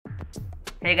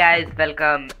Hey guys,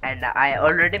 welcome. And I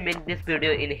already made this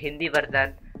video in Hindi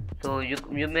version, so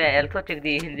you may also check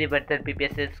the Hindi version.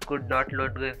 PPSS could not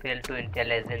load fail to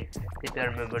initializing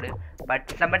CPU memory.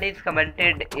 But somebody is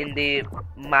commented in the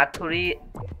Mathuri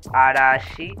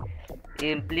Arashi.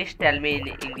 Please tell me in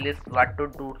English what to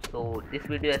do. So this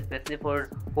video is especially for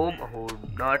whom who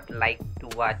not like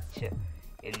to watch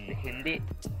in Hindi.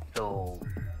 So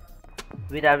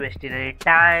without wasting any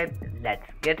time, let's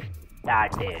get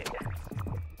started.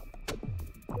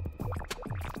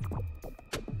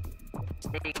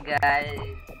 Hey guys,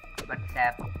 what's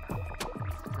up?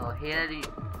 So here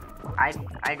I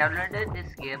downloaded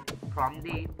this game from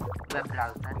the web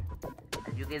browser.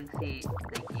 As you can see,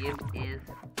 the game is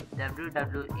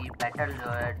WWE Battle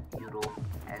Royale Europe,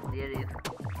 and there is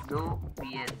no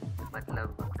PS.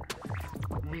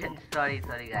 Sorry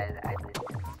guys, I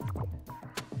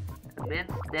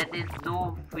means that is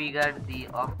no figure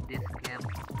of this game.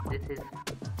 This is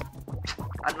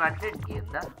unwanted game,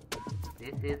 na?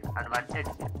 This is unwanted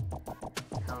game.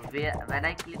 So when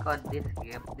I click on this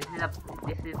game, this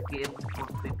is game for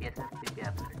ppsspp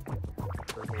emulator.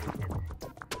 So here you can see.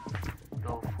 So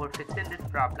for fixing this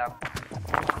problem,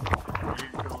 you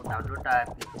need to download the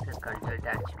application called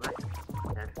archeiver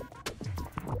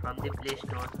from the Play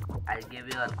Store. I'll give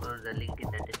you also the link in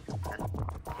the description.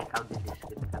 Check out the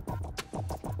description,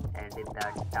 and in the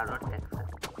download section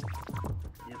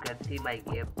you can see my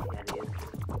game. Here is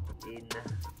in the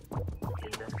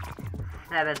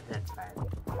 7z file,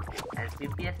 and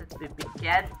ppsspp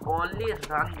can only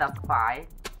run the file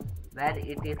when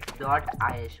it is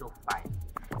 .iso file.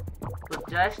 So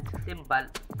just simple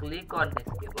click on this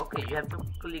game. Okay, you have to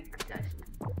click just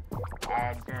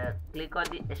and click on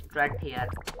the extract here.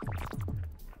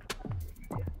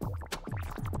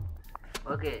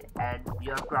 Okay, and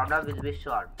your program will be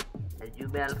solved, and you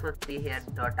may also see here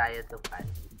 .iso file.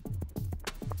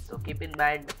 So keep in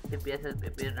mind,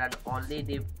 ppsspp run only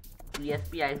the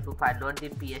PSP ISO file, not the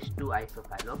PS2 ISO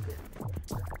file. Okay,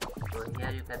 so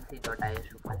here you can see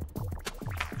 .iso file.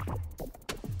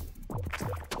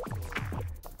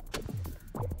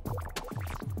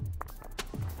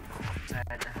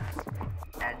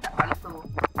 And also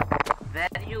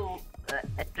where you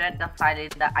extract the file in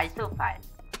the ISO file,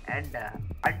 and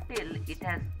until it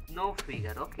has no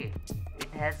figure, okay, it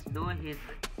has no his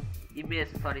image,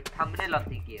 thumbnail of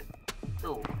the game.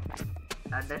 So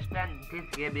understand this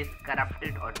game is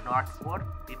corrupted or not for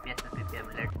ppsspp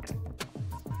emulator.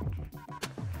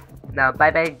 Now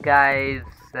bye bye guys.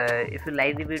 If you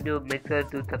like the video, make sure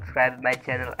to subscribe my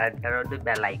channel and turn on the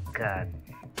bell icon.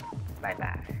 Bye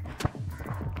bye.